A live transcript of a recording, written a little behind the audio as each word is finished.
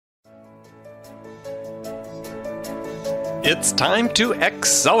It's time to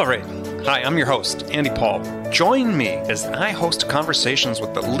accelerate. Hi, I'm your host, Andy Paul. Join me as I host conversations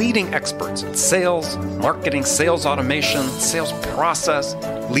with the leading experts in sales, marketing, sales automation, sales process,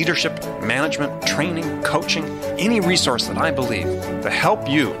 leadership, management, training, coaching, any resource that I believe to help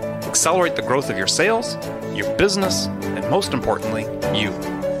you accelerate the growth of your sales, your business, and most importantly, you.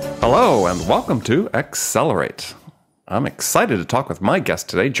 Hello, and welcome to Accelerate. I'm excited to talk with my guest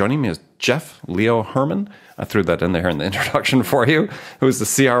today. Joining me is Leo Herrmann. I threw that in there in the introduction for you, who is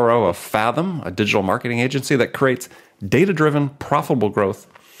the CRO of Fathom, a digital marketing agency that creates data-driven, profitable growth.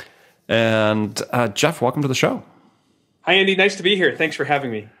 And Jeff, welcome to the show. Hi, Andy. Nice to be here. Thanks for having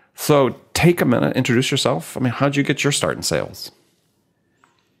me. So take a minute, introduce yourself. I mean, how'd you get your start in sales?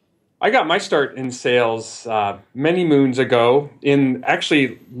 I got my start in sales many moons ago in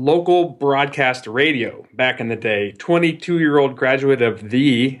actually local broadcast radio back in the day. 22-year-old graduate of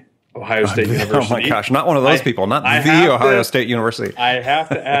the Ohio State University. Oh my gosh, not one of those people, not the Ohio State University. I have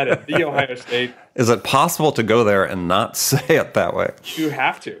to add it, the Ohio State. Is it possible to go there and not say it that way? You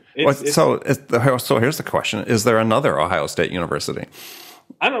have to. So here's the question. Is there another Ohio State University?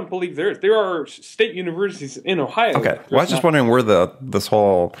 I don't believe there is. There are state universities in Ohio. Okay. Well, I was just wondering where this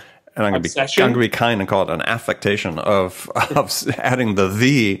whole, and I'm going to be kind and call it an affectation of adding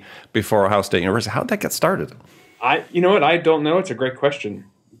the before Ohio State University. How'd that get started? You know what? I don't know. It's a great question.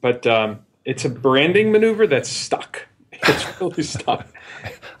 But it's a branding maneuver that's stuck. It's really stuck.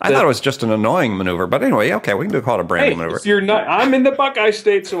 I thought it was just an annoying maneuver. But anyway, okay, we can call it a branding maneuver. If you're not, I'm in the Buckeye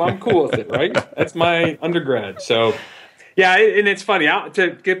State, so I'm cool with it, right? That's my undergrad. So, yeah, and it's funny.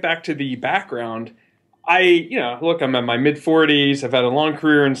 To get back to the background, look, I'm in my mid-40s. I've had a long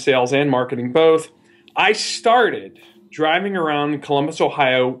career in sales and marketing both. I started driving around Columbus,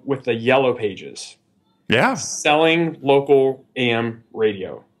 Ohio with the Yellow Pages. Yeah. Selling local AM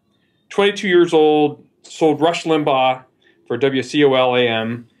radio. 22 years old, sold Rush Limbaugh for WCOL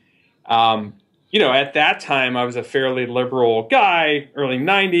AM. At that time, I was a fairly liberal guy, early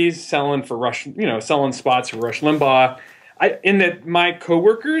 90s, selling spots for Rush Limbaugh. My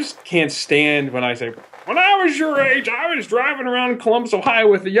coworkers can't stand when I say, when I was your age, I was driving around Columbus, Ohio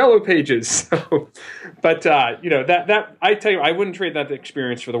with the Yellow Pages. So, but that I tell you, I wouldn't trade that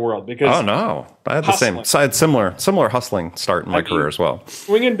experience for the world because oh no, I had the same. So I had similar hustling start in my career as well.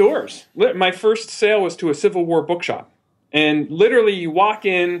 Swinging doors. My first sale was to a Civil War bookshop, and literally you walk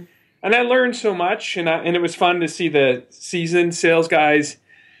in, and I learned so much, and it was fun to see the seasoned sales guys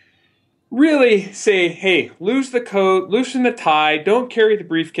really say, hey, lose the coat, loosen the tie, don't carry the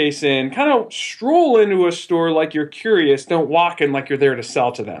briefcase in, kind of stroll into a store like you're curious, don't walk in like you're there to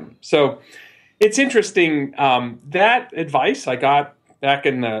sell to them. So it's interesting. That advice I got back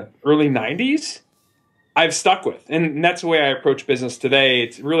in the early 90s, I've stuck with. And that's the way I approach business today.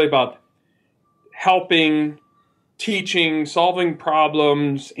 It's really about helping, teaching, solving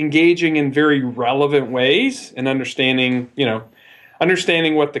problems, engaging in very relevant ways, and understanding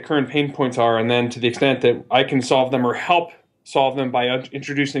what the current pain points are, and then to the extent that I can solve them or help solve them by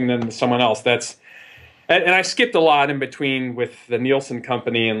introducing them to someone else. And I skipped a lot in between with the Nielsen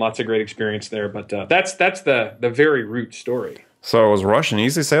company and lots of great experience there, but that's the very root story. So was Rush an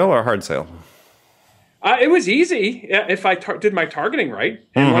easy sale or a hard sale? It was easy if I did my targeting right.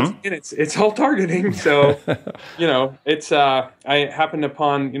 And once again, it's all targeting. So, I happened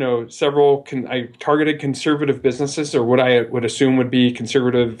upon, several, I targeted conservative businesses, or what I would assume would be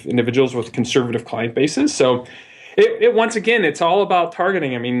conservative individuals with conservative client bases. So once again, it's all about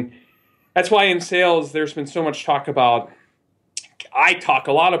targeting. I mean, that's why in sales, there's been so much talk about, I talk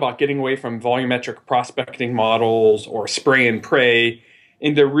a lot about getting away from volumetric prospecting models or spray and pray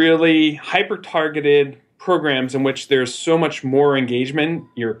into really hyper-targeted programs in which there's so much more engagement.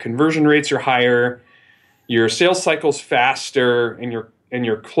 Your conversion rates are higher, your sales cycles faster, and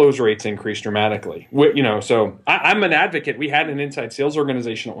your close rates increase dramatically. So I'm an advocate. We had an inside sales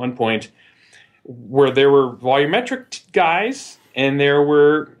organization at one point where there were volumetric guys and there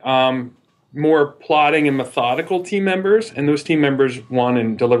were more plotting and methodical team members, and those team members won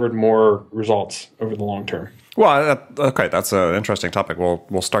and delivered more results over the long term. Well, okay, that's an interesting topic.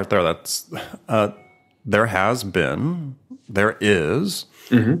 We'll start there. That's there is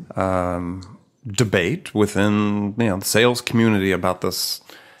debate within the sales community about this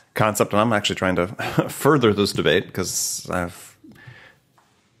concept, and I'm actually trying to further this debate because I've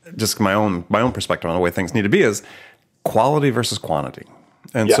just my own perspective on the way things need to be is quality versus quantity.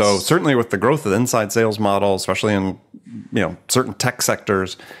 And yes. So certainly with the growth of the inside sales model, especially in certain tech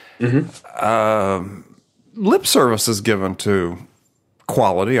sectors, lip service is given to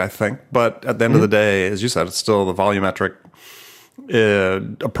quality, I think. But at the end of the day, as you said, it's still the volumetric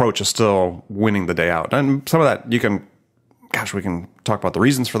approach is still winning the day out. And some of that you can gosh, we can talk about the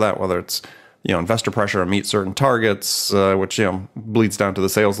reasons for that, whether it's, investor pressure to meet certain targets, which, bleeds down to the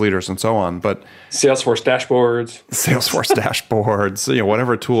sales leaders and so on. But Salesforce dashboards,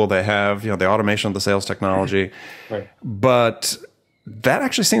 whatever tool they have, the automation of the sales technology. Right. But that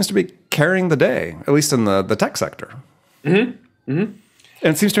actually seems to be carrying the day, at least in the tech sector. And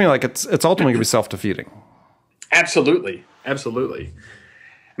it seems to me like it's ultimately going to be self-defeating. Absolutely. Absolutely.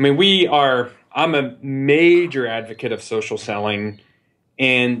 I mean, I'm a major advocate of social selling,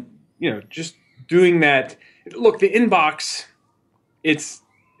 and, just doing that. Look, the inbox, it's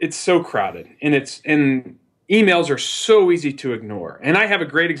so crowded, and emails are so easy to ignore. And I have a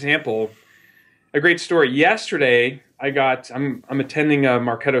great example, a great story. Yesterday, I'm attending a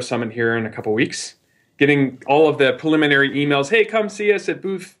Marketo Summit here in a couple weeks, getting all of the preliminary emails. Hey, come see us at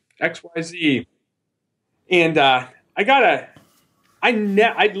booth XYZ. And I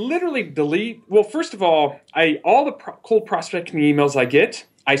literally delete. Well, first of all, all the cold prospecting emails I get,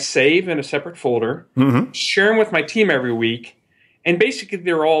 I save in a separate folder, share them with my team every week, and basically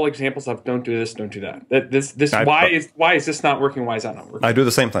they're all examples of don't do this, don't do that. Why is this not working? Why is that not working? I do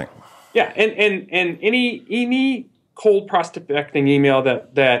the same thing. Yeah, and any cold prospecting email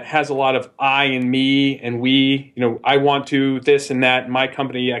that has a lot of I and me and we, I want to this and that, my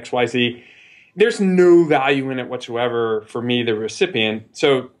company XYZ. There's no value in it whatsoever for me, the recipient.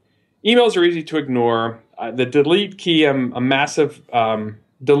 So emails are easy to ignore. The delete key, I'm a massive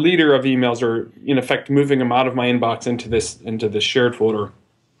deleter of emails, or in effect moving them out of my inbox into this shared folder.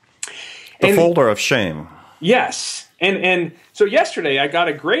 The folder of shame. Yes. And so yesterday I got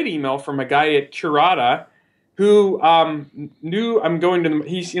a great email from a guy at Curata who knew I'm going to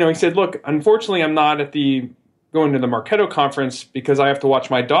he said, look, unfortunately I'm not going to the Marketo conference because I have to watch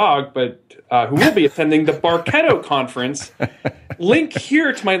my dog, but who will be attending the Barketo conference. Link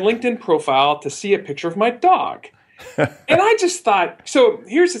here to my LinkedIn profile to see a picture of my dog. And I just thought, so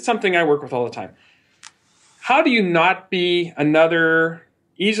here's something I work with all the time. How do you not be another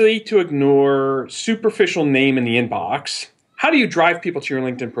easily to ignore superficial name in the inbox? How do you drive people to your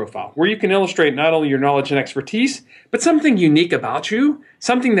LinkedIn profile where you can illustrate not only your knowledge and expertise, but something unique about you,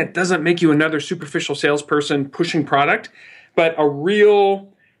 something that doesn't make you another superficial salesperson pushing product, but a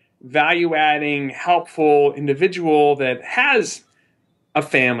real value-adding, helpful individual that has a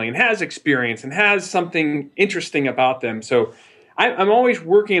family and has experience and has something interesting about them. So I'm always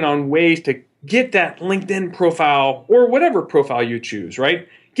working on ways to get that LinkedIn profile or whatever profile you choose, right?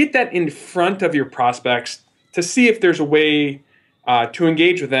 Get that in front of your prospects to see if there's a way to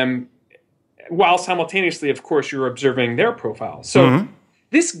engage with them while simultaneously, of course, you're observing their profile. So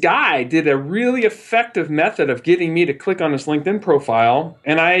this guy did a really effective method of getting me to click on his LinkedIn profile,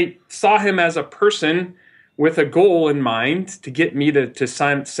 and I saw him as a person with a goal in mind to get me to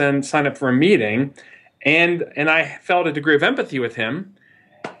sign up for a meeting, and I felt a degree of empathy with him.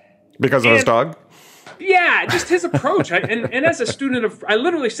 Because of his dog? Yeah, just his approach. And as a student I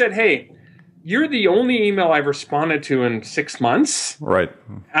literally said, hey, you're the only email I've responded to in 6 months. Right.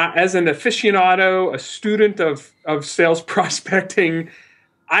 As an aficionado, a student of sales prospecting,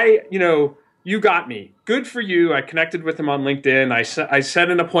 you got me. Good for you. I connected with him on LinkedIn. I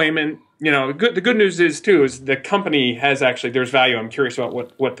set an appointment. The good news is the company has there's value. I'm curious about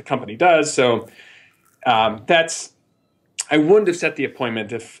what the company does. So I wouldn't have set the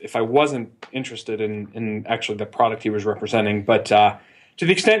appointment if I wasn't interested in actually the product he was representing. But to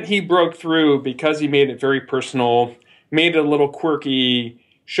the extent he broke through, because he made it very personal, made it a little quirky,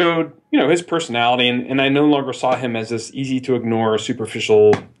 showed his personality, and I no longer saw him as this easy to ignore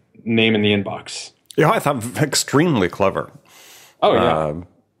superficial name in the inbox. I thought extremely clever. Oh yeah.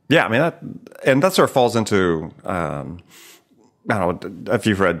 Yeah, I mean that sort of falls into I don't know if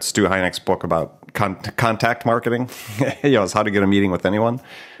you've read Stu Hynek's book about contact marketing. It's how to get a meeting with anyone.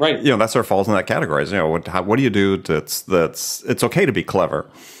 Right. That sort of falls in that category. What do you do that's it's okay to be clever,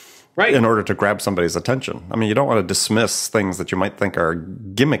 right, in order to grab somebody's attention. I mean, you don't want to dismiss things that you might think are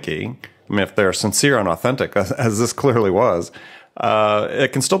gimmicky. I mean, if they're sincere and authentic, as this clearly was,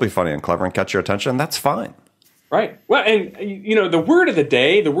 it can still be funny and clever and catch your attention. That's fine. Right. Well, and the word of the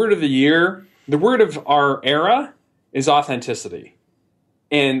day, the word of the year, the word of our era is authenticity.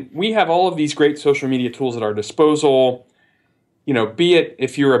 And we have all of these great social media tools at our disposal. Be it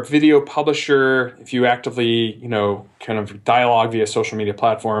if you're a video publisher, if you actively, kind of dialogue via social media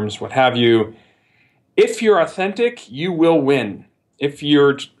platforms, what have you. If you're authentic, you will win. If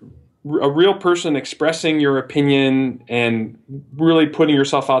you're a real person expressing your opinion and really putting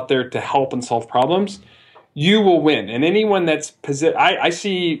yourself out there to help and solve problems, you will win. And anyone that's I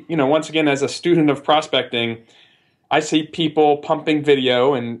see, once again, as a student of prospecting, I see people pumping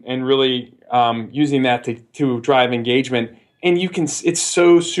video and really using that to drive engagement. and it's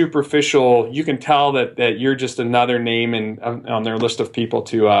so superficial. You can tell that you're just another name on their list of people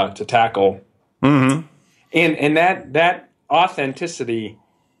to tackle. Mm-hmm. And that authenticity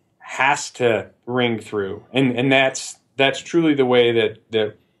has to ring through. And that's truly the way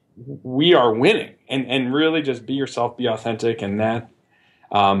that we are winning. And really just be yourself, be authentic, and that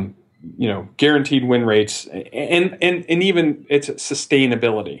guaranteed win rates, and even it's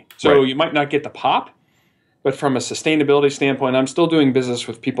sustainability. So right. You might not get the pop, but from a sustainability standpoint, I'm still doing business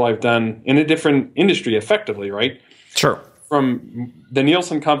with people I've done in a different industry effectively, right? Sure. From the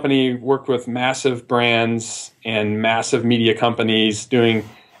Nielsen company, worked with massive brands and massive media companies doing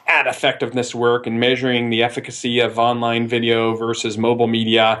ad effectiveness work and measuring the efficacy of online video versus mobile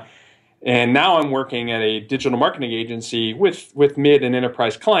media. And now I'm working at a digital marketing agency with mid and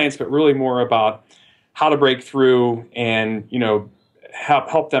enterprise clients, but really more about how to break through and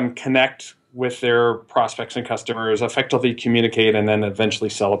help them connect with their prospects and customers, effectively communicate, and then eventually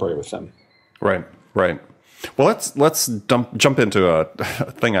celebrate with them. Right. Well, let's jump into a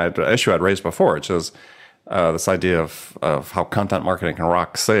issue I'd raised before, which is this idea of how content marketing can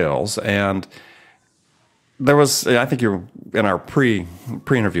rock sales. And there was, I think you in our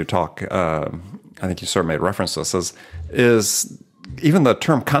pre-interview talk, I think you sort of made reference to this, is even the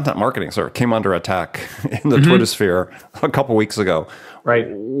term content marketing sort of came under attack in the Twitter sphere a couple weeks ago. Right.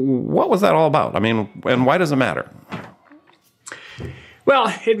 What was that all about? I mean, and why does it matter?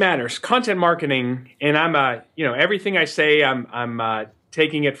 Well, it matters. Content marketing, and I'm everything I say, I'm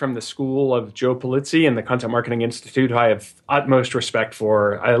taking it from the school of Joe Pulizzi and the Content Marketing Institute, who I have utmost respect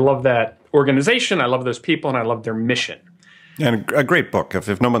for. I love that organization. I love those people, and I love their mission. And a great book.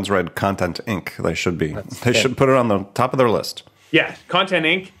 If no one's read Content Inc., they should put it on the top of their list. Yeah, Content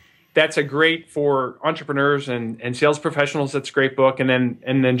Inc. That's a great for entrepreneurs and sales professionals. That's a great book. And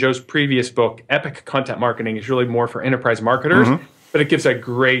then Joe's previous book, Epic Content Marketing, is really more for enterprise marketers. Mm-hmm. But it gives a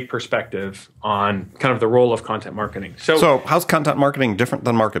great perspective on kind of the role of content marketing. So how's content marketing different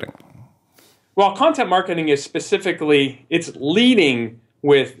than marketing? Well, content marketing is it's leading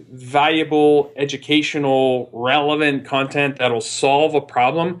with valuable, educational, relevant content that'll solve a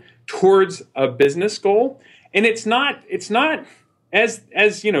problem towards a business goal. And it's not as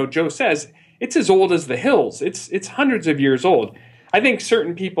Joe says, it's as old as the hills. It's hundreds of years old. I think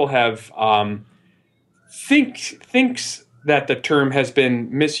certain people have thinks that the term has been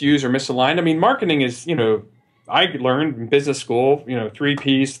misused or misaligned. I mean, marketing is, I learned in business school, 3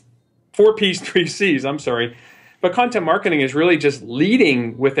 P's, 4 P's, 3 C's, I'm sorry. But content marketing is really just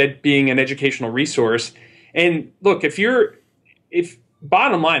leading with it being an educational resource. And look, if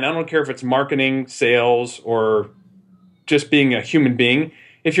bottom line, I don't care if it's marketing, sales, or just being a human being,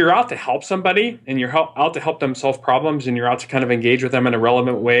 if you're out to help somebody and you're out to help them solve problems and you're out to kind of engage with them in a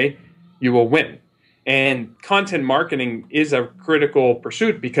relevant way, you will win. And content marketing is a critical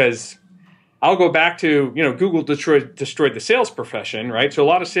pursuit because I'll go back to, Google destroyed the sales profession, right? So a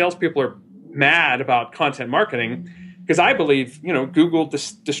lot of salespeople are mad about content marketing because I believe, Google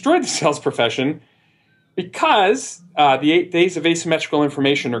destroyed the sales profession because the 8 days of asymmetrical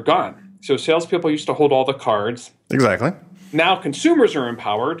information are gone. So salespeople used to hold all the cards. Exactly. Now consumers are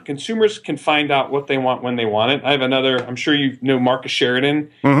empowered. Consumers can find out what they want when they want it. I have another, I'm sure you know Marcus Sheridan.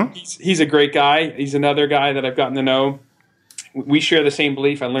 Mm-hmm. He's a great guy. He's another guy that I've gotten to know. We share the same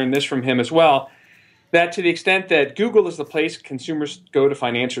belief. I learned this from him as well, that to the extent that Google is the place consumers go to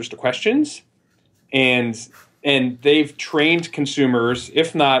find answers to questions, and they've trained consumers,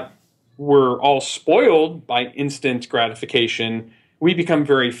 if not we're all spoiled by instant gratification, we become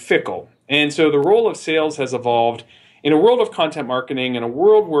very fickle. And so the role of sales has evolved. In a world of content marketing, in a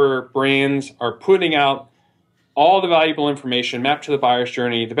world where brands are putting out all the valuable information mapped to the buyer's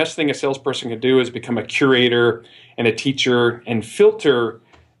journey, the best thing a salesperson can do is become a curator and a teacher and filter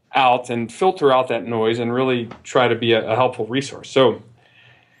out that noise and really try to be a helpful resource. So,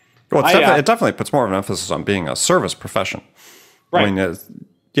 well, it definitely puts more of an emphasis on being a service profession. Right. I mean,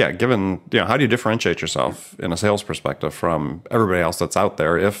 given, how do you differentiate yourself in a sales perspective from everybody else that's out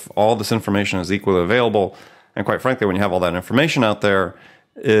there if all this information is equally available? And quite frankly, when you have all that information out there,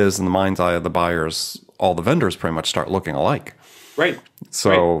 is in the mind's eye of the buyers, all the vendors pretty much start looking alike. Right.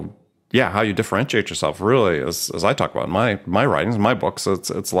 So, how you differentiate yourself really, as I talk about in my writings, my books,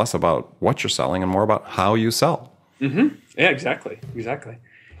 it's less about what you're selling and more about how you sell. Mm-hmm. Yeah, exactly.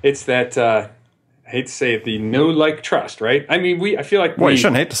 It's that, I hate to say it, the know, like, trust, right? I mean, I feel like you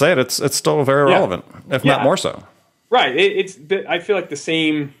shouldn't hate to say it. It's still very relevant, if not more so. Right. I feel like the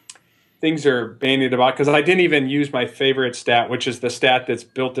same things are bandied about, because I didn't even use my favorite stat, which is the stat that's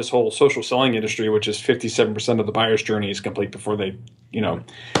built this whole social selling industry, which is 57% of the buyer's journey is complete before they,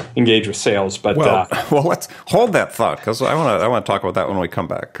 engage with sales. But well, let's hold that thought, because I want to talk about that when we come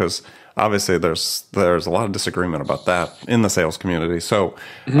back, because obviously there's a lot of disagreement about that in the sales community. So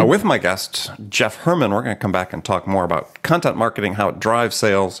with my guest, Jeff Herrmann, we're going to come back and talk more about content marketing, how it drives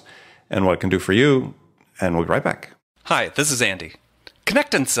sales, and what it can do for you. And we'll be right back. Hi, this is Andy.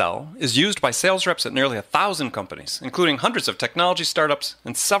 Connect and Sell is used by sales reps at nearly 1,000 companies, including hundreds of technology startups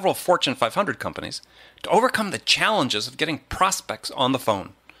and several Fortune 500 companies, to overcome the challenges of getting prospects on the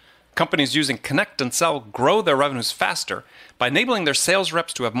phone. Companies using Connect and Sell grow their revenues faster by enabling their sales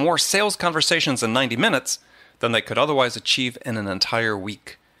reps to have more sales conversations in 90 minutes than they could otherwise achieve in an entire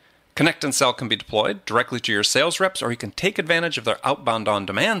week. Connect and Sell can be deployed directly to your sales reps, or you can take advantage of their outbound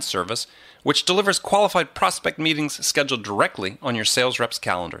on-demand service, which delivers qualified prospect meetings scheduled directly on your sales reps'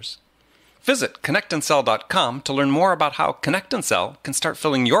 calendars. Visit connectandsell.com to learn more about how Connect and Sell can start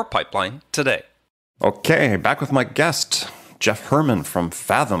filling your pipeline today. Okay, back with my guest, Jeff Herrmann from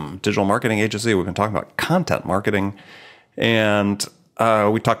Fathom Digital Marketing Agency. We've been talking about content marketing, and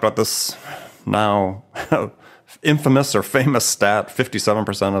we talked about this now infamous or famous stat: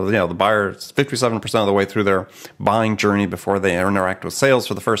 57% of the buyers, 57% of the way through their buying journey before they interact with sales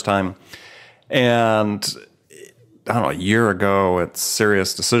for the first time. And I don't know, a year ago at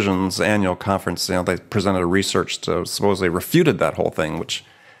Serious Decisions annual conference, they presented a research to supposedly refuted that whole thing, which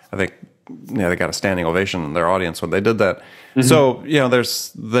I think they got a standing ovation in their audience when they did that. So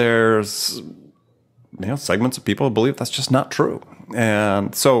there's segments of people who believe that's just not true,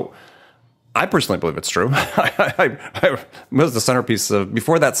 and so I personally believe it's true. I was the centerpiece of,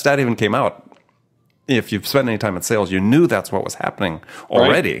 before that stat even came out, if you've spent any time in sales, you knew that's what was happening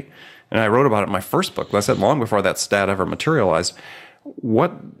already. Right. And I wrote about it in my first book. I said long before that stat ever materialized. Why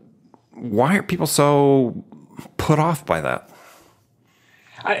are people so put off by that?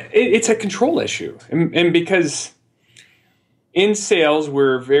 It's a control issue. And because in sales,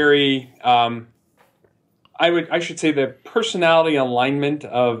 we're very, I should say the personality alignment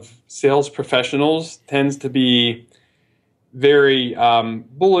of sales professionals tends to be very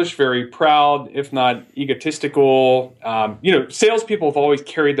bullish, very proud, if not egotistical. Salespeople have always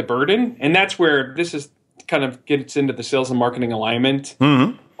carried the burden, and that's where this is kind of gets into the sales and marketing alignment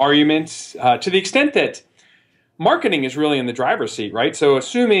arguments, to the extent that marketing is really in the driver's seat, right? So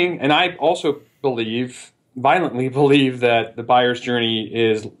assuming, and I also violently believe that the buyer's journey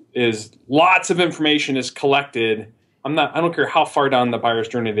is lots of information is collected. I don't care how far down the buyer's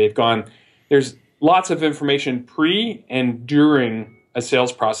journey they've gone. There's lots of information pre and during a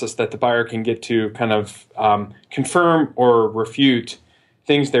sales process that the buyer can get to kind of confirm or refute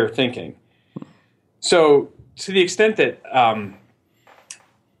things they're thinking. So to the extent that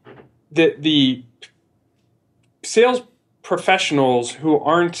the sales professionals who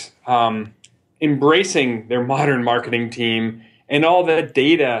aren't embracing their modern marketing team and all the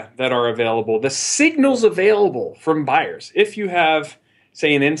data that are available, the signals available from buyers, if you have,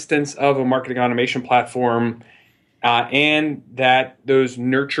 say, an instance of a marketing automation platform and that those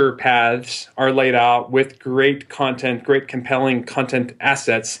nurture paths are laid out with great content, great compelling content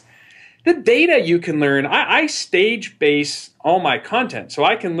assets, the data you can learn, I stage base all my content. So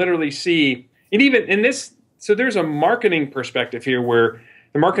I can literally see, and even in this, so there's a marketing perspective here where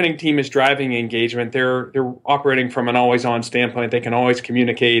the marketing team is driving engagement. They're operating from an always-on standpoint. They can always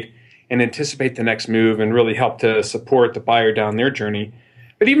communicate and anticipate the next move and really help to support the buyer down their journey.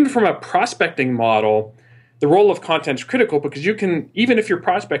 But even from a prospecting model, the role of content is critical, because you can, even if you're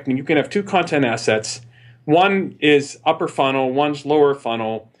prospecting, you can have two content assets. One is upper funnel, one's lower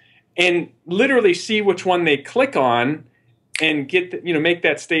funnel, and literally see which one they click on and get make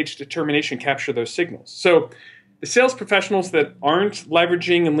that stage determination, capture those signals. So the sales professionals that aren't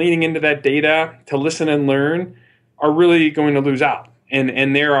leveraging and leaning into that data to listen and learn are really going to lose out.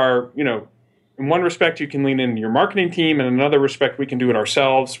 And there are, in one respect, you can lean into your marketing team, and in another respect, we can do it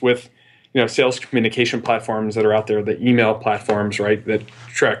ourselves with, sales communication platforms that are out there, the email platforms, right, that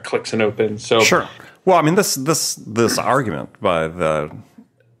track clicks and opens. So sure. Well, I mean, this argument by the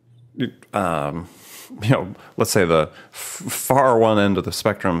let's say the far one end of the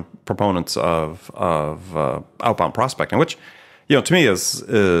spectrum proponents of outbound prospecting, which, to me is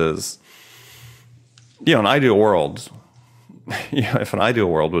an ideal world. If an ideal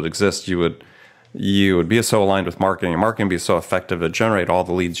world would exist, you would be so aligned with marketing, and marketing be so effective to generate all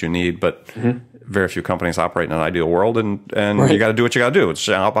the leads you need. But very few companies operate in an ideal world, and right. You got to do what you got to do. It's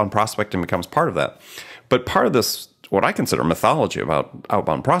outbound prospecting becomes part of that. But part of this, what I consider mythology about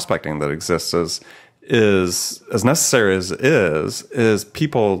outbound prospecting that exists, is as necessary as it is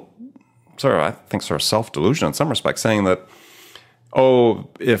people I think sort of self-delusion in some respects, saying that, oh,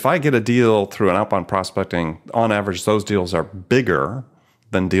 if I get a deal through an outbound prospecting, on average, those deals are bigger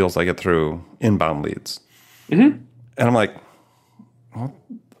than deals I get through inbound leads. And I'm like, well,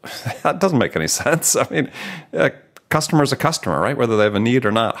 that doesn't make any sense. I mean, a customer's a customer, right? Whether they have a need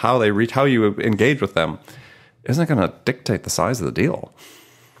or not, how you engage with them isn't going to dictate the size of the deal.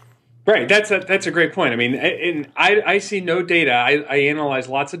 Right. That's a great point. I mean, I see no data. I analyze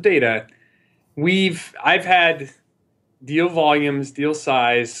lots of data. I've had deal volumes, deal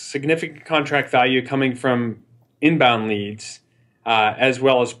size, significant contract value coming from inbound leads, as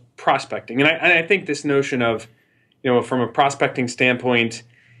well as prospecting. And I think this notion of, from a prospecting standpoint,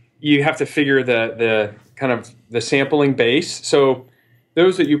 you have to figure the kind of the sampling base. So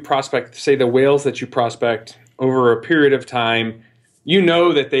those that you prospect, say the whales that you prospect over a period of time,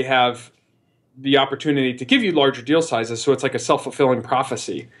 that they have the opportunity to give you larger deal sizes. So it's like a self-fulfilling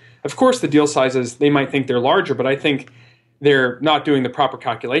prophecy. Of course, the deal sizes, they might think they're larger, but I think they're not doing the proper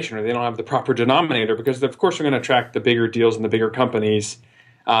calculation, or they don't have the proper denominator, because of course they're going to attract the bigger deals and the bigger companies.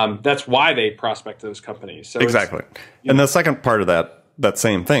 That's why they prospect those companies. So exactly. And the second part of that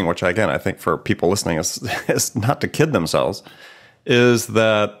same thing, which again, I think for people listening is not to kid themselves, is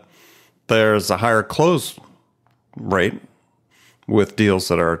that there's a higher close rate with deals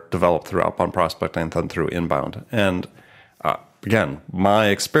that are developed through outbound prospecting than through inbound. And again, my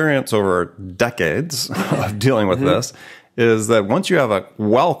experience over decades of dealing with this is that once you have a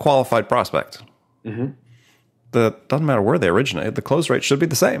well-qualified prospect, that doesn't matter where they originate, the close rate should be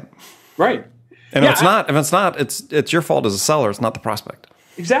the same. Right. And if it's not, it's your fault as a seller. It's not the prospect.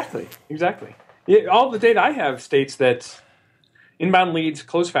 Exactly. Yeah, all the data I have states that inbound leads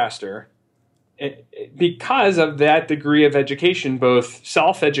close faster because of that degree of education, both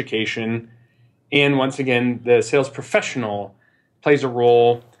self-education and, once again, the sales professional plays a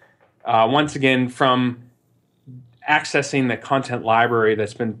role, once again, from accessing the content library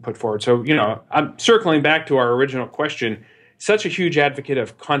that's been put forward. So, I'm circling back to our original question, such a huge advocate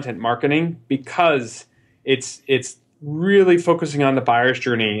of content marketing because it's really focusing on the buyer's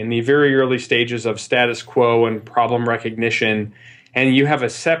journey in the very early stages of status quo and problem recognition. And you have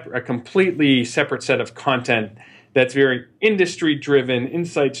a completely separate set of content that's very industry-driven,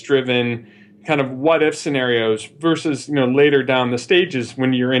 insights-driven, kind of what-if scenarios versus, later down the stages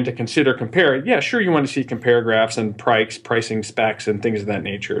when you're into consider, compare. Yeah, sure, you want to see compare graphs and pricing specs and things of that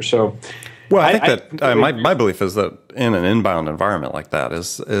nature. So, well, I think that my belief is that in an inbound environment like that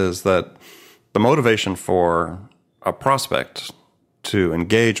is that the motivation for a prospect to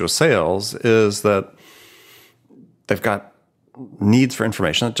engage with sales is that they've got needs for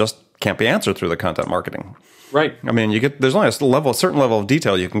information that just can't be answered through the content marketing. Right. I mean, there's only a certain level of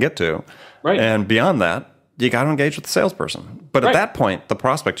detail you can get to. Right. And beyond that, you got to engage with the salesperson. But at that point, the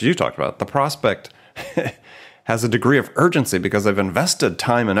prospect you talked about, the prospect has a degree of urgency because they've invested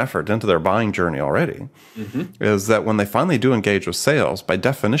time and effort into their buying journey already. Is that when they finally do engage with sales, by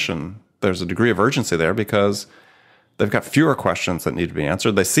definition, there's a degree of urgency there because they've got fewer questions that need to be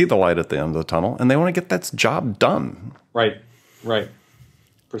answered. They see the light at the end of the tunnel, and they want to get that job done. Right.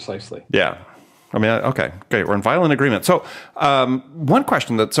 Precisely. Yeah. I mean, okay, great. We're in violent agreement. So one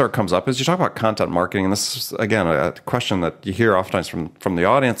question that sort of comes up is you talk about content marketing, and this is, again, a question that you hear oftentimes from the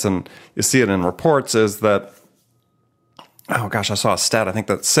audience, and you see it in reports, is that, oh gosh, I saw a stat. I think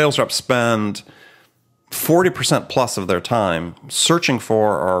that sales reps spend 40% plus of their time searching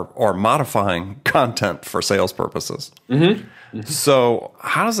for or modifying content for sales purposes. So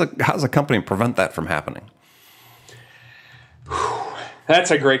how does a company prevent that from happening?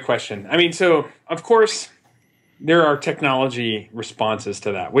 That's a great question. I mean, so of course there are technology responses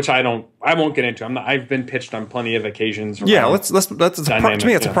to that, which I won't get into. I've been pitched on plenty of occasions. Yeah, to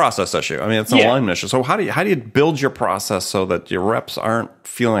me, it's a process issue. I mean, it's an alignment issue. So how do you build your process so that your reps aren't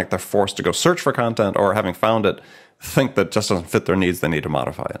feeling like they're forced to go search for content, or having found it, think that just doesn't fit their needs, they need to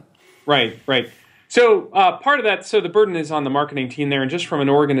modify it? Right. So part of that, so the burden is on the marketing team there, and just from an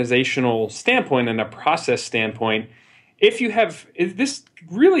organizational standpoint and a process standpoint, if this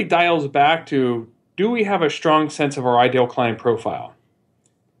really dials back to, do we have a strong sense of our ideal client profile?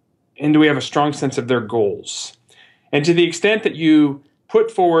 And do we have a strong sense of their goals? And to the extent that you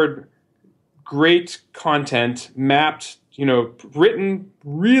put forward great content, mapped, written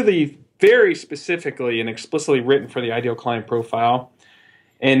really very specifically and explicitly written for the ideal client profile,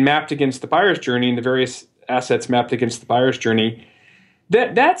 and mapped against the buyer's journey, and the various assets mapped against the buyer's journey,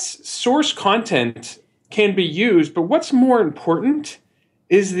 that's source content can be used, but what's more important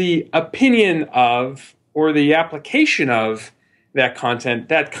is the opinion of, or the application of, that content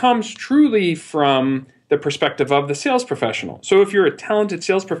that comes truly from the perspective of the sales professional. So if you're a talented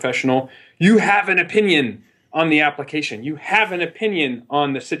sales professional, you have an opinion on the application. You have an opinion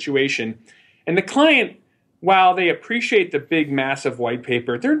on the situation. And the client, while they appreciate the big, massive white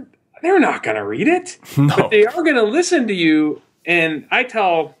paper, they're not going to read it. No. But they are going to listen to you. And I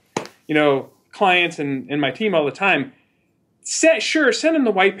tell, clients and my team all the time, send them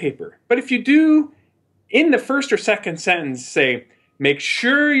the white paper. But if you do, in the first or second sentence, say, make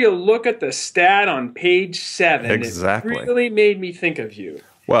sure you look at the stat on page 7. Exactly. It really made me think of you.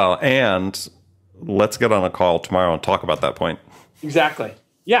 Well, and let's get on a call tomorrow and talk about that point. Exactly.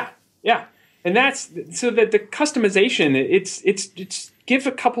 Yeah. And that's so that the customization, it's give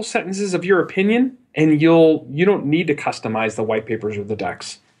a couple sentences of your opinion, and you don't need to customize the white papers or the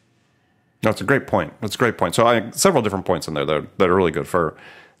decks. That's a great point. So several different points in there that are really good for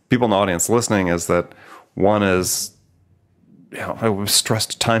people in the audience listening. Is that one is, I've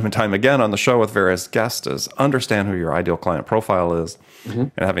stressed time and time again on the show with various guests, is understand who your ideal client profile is. Mm-hmm.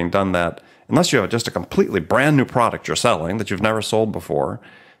 And having done that, unless you have just a completely brand new product you're selling that you've never sold before,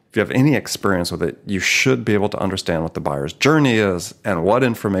 if you have any experience with it, you should be able to understand what the buyer's journey is and what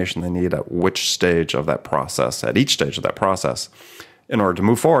information they need at which stage of that process, at each stage of that process, in order to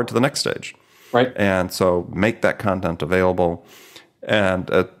move forward to the next stage. Right. And so make that content available. And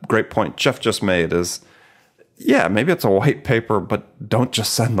a great point Jeff just made is, maybe it's a white paper, but don't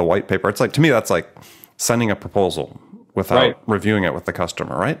just send the white paper. It's like, to me, that's like sending a proposal without reviewing it with the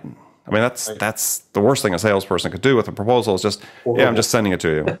customer, right? I mean, that's the worst thing a salesperson could do with a proposal is just, I'm just sending it to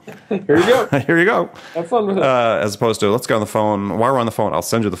you. Here you go. Here you go. Have fun with it. As opposed to, let's go on the phone. While we're on the phone, I'll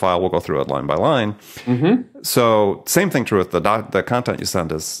send you the file. We'll go through it line by line. Mm-hmm. So same thing true with the content you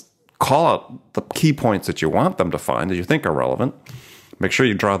send is call out the key points that you want them to find that you think are relevant. Make sure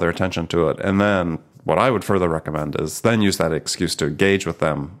you draw their attention to it. And then what I would further recommend is then use that excuse to engage with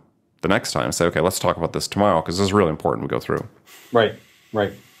them the next time. Say, okay, let's talk about this tomorrow because this is really important we go through. Right.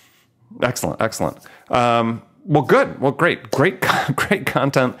 Excellent. Well, good. Well, great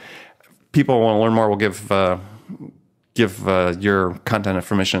content. People want to learn more. We'll give your content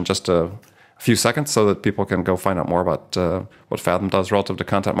information in just a few seconds so that people can go find out more about what Fathom does relative to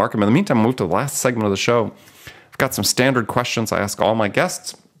content marketing. In the meantime, we'll move to the last segment of the show. I've got some standard questions I ask all my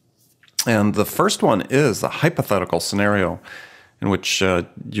guests. And the first one is a hypothetical scenario in which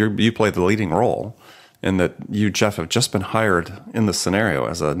you play the leading role, in that you, Jeff, have just been hired in this scenario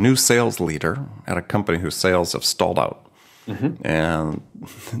as a new sales leader at a company whose sales have stalled out. Mm-hmm. And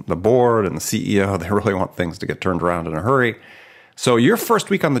the board and the CEO, they really want things to get turned around in a hurry. So your first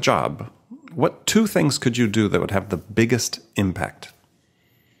week on the job, what 2 things could you do that would have the biggest impact?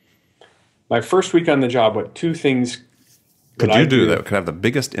 My first week on the job, what 2 things could you do that could have the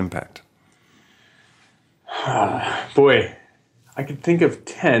biggest impact? Boy, I could think of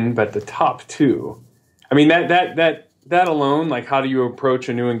 10, but the top 2. I mean, that alone, like how do you approach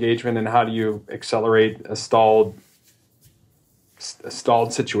a new engagement and how do you accelerate a stalled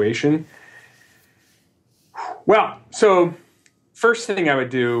situation? Well, so first thing I would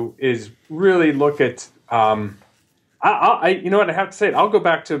do is really look at, you know what, I have to say, I'll go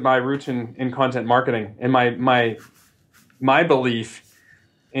back to my roots in content marketing and my belief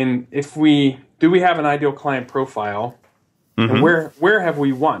in do we have an ideal client profile, mm-hmm. and where have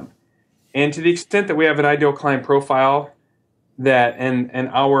we won? And to the extent that we have an ideal client profile that and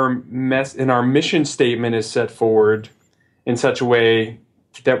our mission statement is set forward in such a way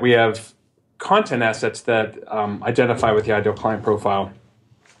that we have content assets that identify with the ideal client profile,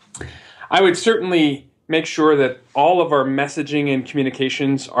 I would certainly make sure that all of our messaging and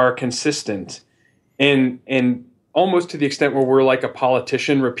communications are consistent and almost to the extent where we're like a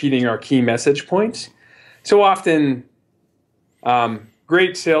politician repeating our key message points. So often,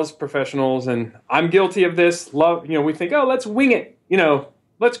 great sales professionals, and I'm guilty of this, we think, oh, let's wing it,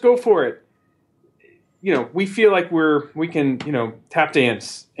 let's go for it. We feel like we can, tap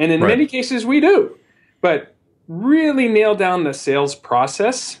dance. And in many cases we do. But really nail down the sales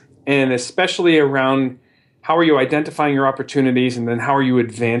process, and especially around how are you identifying your opportunities, and then how are you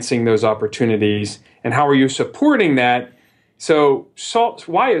advancing those opportunities, and how are you supporting that? So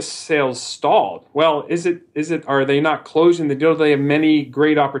why is sales stalled? Well, are they not closing the deal? Do they have many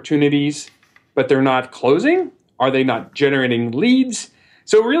great opportunities, but they're not closing? Are they not generating leads?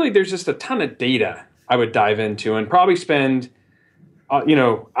 So really, there's just a ton of data I would dive into and probably spend,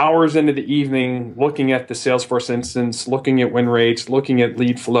 hours into the evening looking at the Salesforce instance, looking at win rates, looking at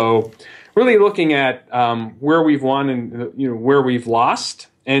lead flow, really looking at where we've won and where we've lost,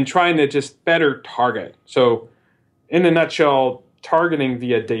 and trying to just better target. So, in a nutshell, targeting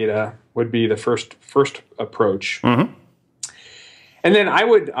via data would be the first approach. Mm-hmm. And then I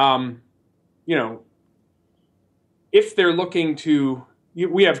would, if they're looking to,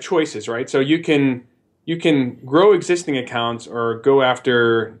 we have choices, right? So you can grow existing accounts or go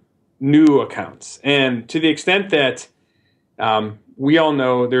after new accounts. And to the extent that we all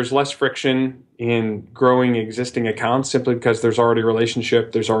know there's less friction in growing existing accounts simply because there's already a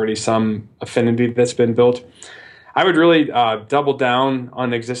relationship, there's already some affinity that's been built. I would really double down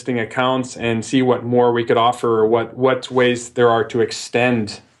on existing accounts and see what more we could offer, or what ways there are to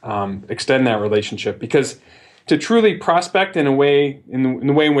extend that relationship. Because to truly prospect in the way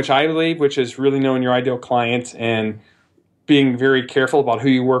in which I believe, which is really knowing your ideal client and being very careful about who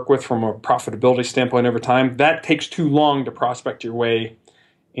you work with from a profitability standpoint over time, that takes too long to prospect your way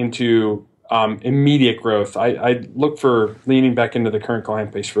into immediate growth. I look for leaning back into the current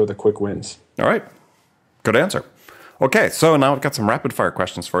client base for the quick wins. All right. Good answer. Okay, so now I've got some rapid fire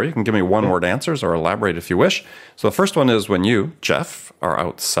questions for you. You can give me one-word answers or elaborate if you wish. So the first one is, when you, Jeff, are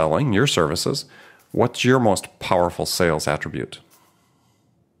out selling your services, what's your most powerful sales attribute?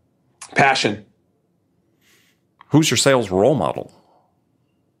 Passion. Who's your sales role model?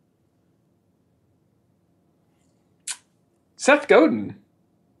 Seth Godin.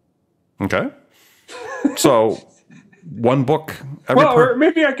 Okay. So one book or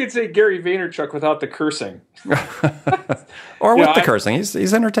maybe I could say Gary Vaynerchuk without the cursing. Or with the cursing.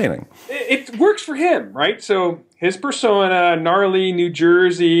 He's entertaining. It works for him, right? So his persona, gnarly, New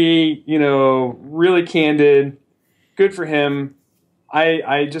Jersey, really candid, good for him.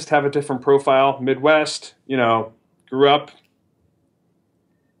 I just have a different profile. Midwest, grew up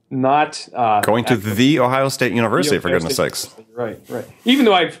not going to the Ohio State University, for goodness sakes. Right. Even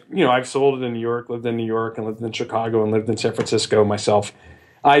though I've sold it in New York, lived in New York, and lived in Chicago, and lived in San Francisco myself,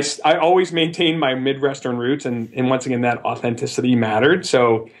 I always maintained my Midwestern roots, and once again, that authenticity mattered.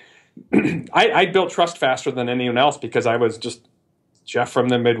 So I built trust faster than anyone else because I was just Jeff from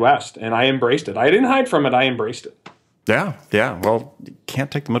the Midwest, and I embraced it. I didn't hide from it. I embraced it. Yeah. Well, you can't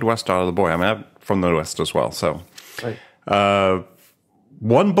take the Midwest out of the boy. I mean, I'm from the Midwest as well. So, right.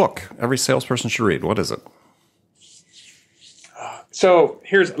 One book every salesperson should read. What is it? So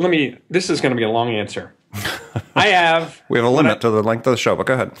this is going to be a long answer. We have a limit to the length of the show, but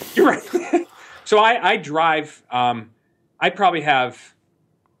go ahead. You're right. So I drive, I probably have,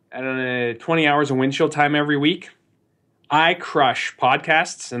 20 hours of windshield time every week. I crush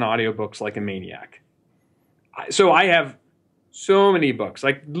podcasts and audiobooks like a maniac. So I have so many books.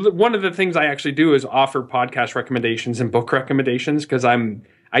 Like, one of the things I actually do is offer podcast recommendations and book recommendations because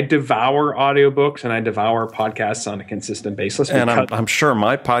I devour audiobooks and I devour podcasts on a consistent basis. And I'm sure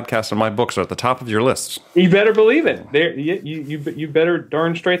my podcast and my books are at the top of your list. You better believe it. You better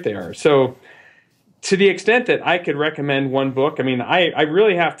darn straight they are. So to the extent that I could recommend one book, I mean, I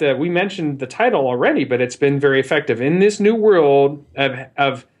really have to, we mentioned the title already, but it's been very effective. In this new world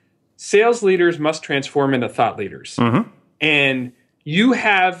of sales leaders must transform into thought leaders. Mm-hmm. And you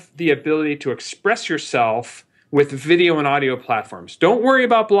have the ability to express yourself with video and audio platforms. Don't worry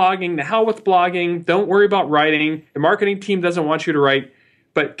about blogging. The hell with blogging. Don't worry about writing. The marketing team doesn't want you to write.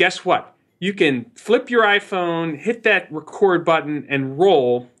 But guess what? You can flip your iPhone, hit that record button, and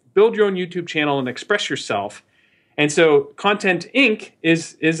roll. Build your own YouTube channel and express yourself. And so Content Inc.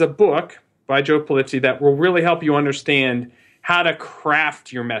 is a book by Joe Polizzi that will really help you understand how to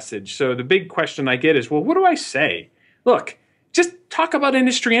craft your message. So the big question I get is, well, what do I say? Look, just talk about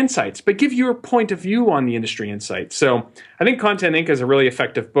industry insights, but give your point of view on the industry insights. So I think Content Inc. is a really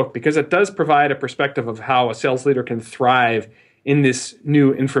effective book because it does provide a perspective of how a sales leader can thrive in this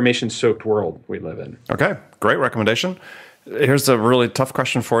new information-soaked world we live in. Okay, great recommendation. Here's a really tough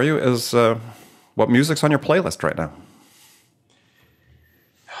question for you: is what music's on your playlist right now?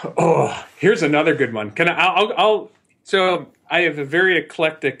 Oh, here's another good one. So I have a very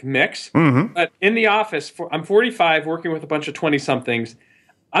eclectic mix, but in the office, I'm 45, working with a bunch of 20-somethings.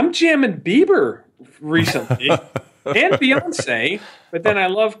 I'm jamming Bieber recently and Beyonce, but then I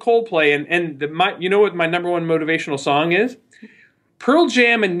love Coldplay. And you know what my number one motivational song is? Pearl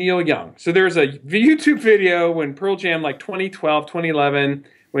Jam and Neil Young. So there's a YouTube video when Pearl Jam, like 2012, 2011,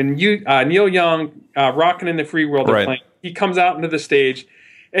 when Neil Young, Rockin' in the Free World, playing, he comes out into the stage,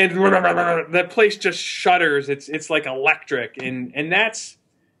 and that place just shudders. It's like electric, and that's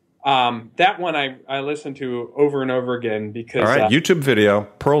that one I listen to over and over again because. All right, YouTube video,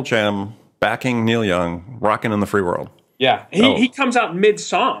 Pearl Jam backing Neil Young, Rockin' in the Free World. Yeah, he comes out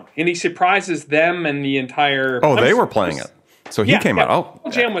mid-song and he surprises them and the entire. Oh, they were playing it, so he came out. Oh,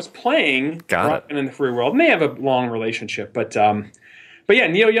 Pearl Jam was playing Rockin' in the Free World, and they have a long relationship, but yeah,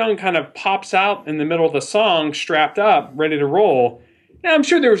 Neil Young kind of pops out in the middle of the song, strapped up, ready to roll. Now, I'm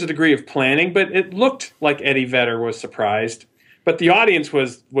sure there was a degree of planning, but it looked like Eddie Vedder was surprised. But the audience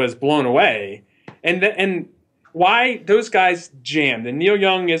was blown away. And why those guys jammed. And Neil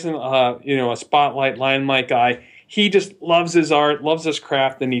Young isn't a spotlight limelight guy. He just loves his art, loves his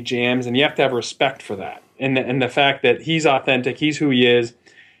craft, and he jams. And you have to have respect for that, and the fact that he's authentic, he's who he is,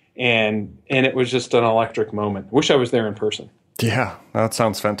 and it was just an electric moment. Wish I was there in person. Yeah, that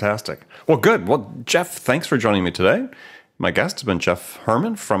sounds fantastic. Well, good. Well, Jeff, thanks for joining me today. My guest has been Leo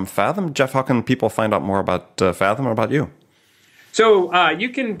Herrmann from Fathom. Jeff, how can people find out more about Fathom or about you? So you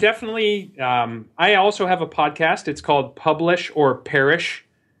can definitely, I also have a podcast. It's called Publish or Perish,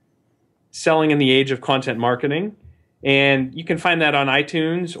 Selling in the Age of Content Marketing. And you can find that on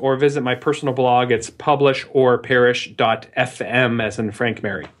iTunes or visit my personal blog. It's publishorperish.fm, as in Frank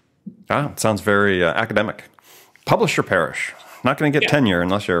Mary. It sounds very academic. Publish or perish. Not going to get tenure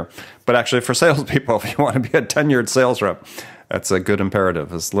unless you're, but actually for salespeople, if you want to be a tenured sales rep, that's a good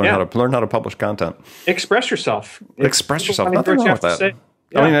imperative, is learn how to publish content. Express yourself. Express yourself. Nothing wrong with that.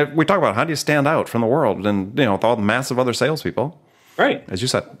 I mean, we talk about how do you stand out from the world and, with all the massive other salespeople. Right. As you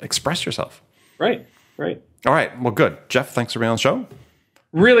said, express yourself. Right. All right. Well, good. Jeff, thanks for being on the show.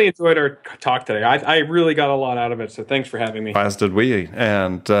 Really enjoyed our talk today. I really got a lot out of it, so thanks for having me. As did we.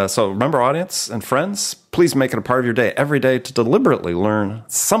 And so remember, audience and friends, please make it a part of your day every day to deliberately learn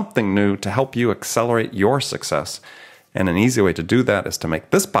something new to help you accelerate your success. And an easy way to do that is to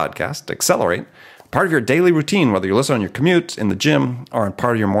make this podcast, Accelerate, part of your daily routine, whether you listen on your commute, in the gym, or in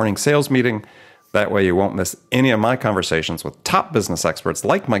part of your morning sales meeting. That way you won't miss any of my conversations with top business experts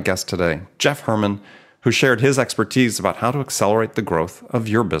like my guest today, Leo Herrmann, who shared his expertise about how to accelerate the growth of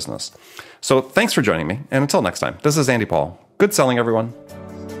your business. So thanks for joining me, and until next time, this is Andy Paul. Good selling, everyone.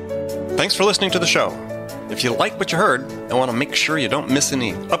 Thanks for listening to the show. If you like what you heard and want to make sure you don't miss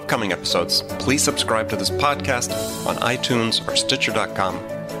any upcoming episodes, please subscribe to this podcast on iTunes or Stitcher.com.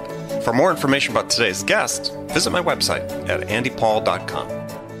 For more information about today's guest, visit my website at andypaul.com.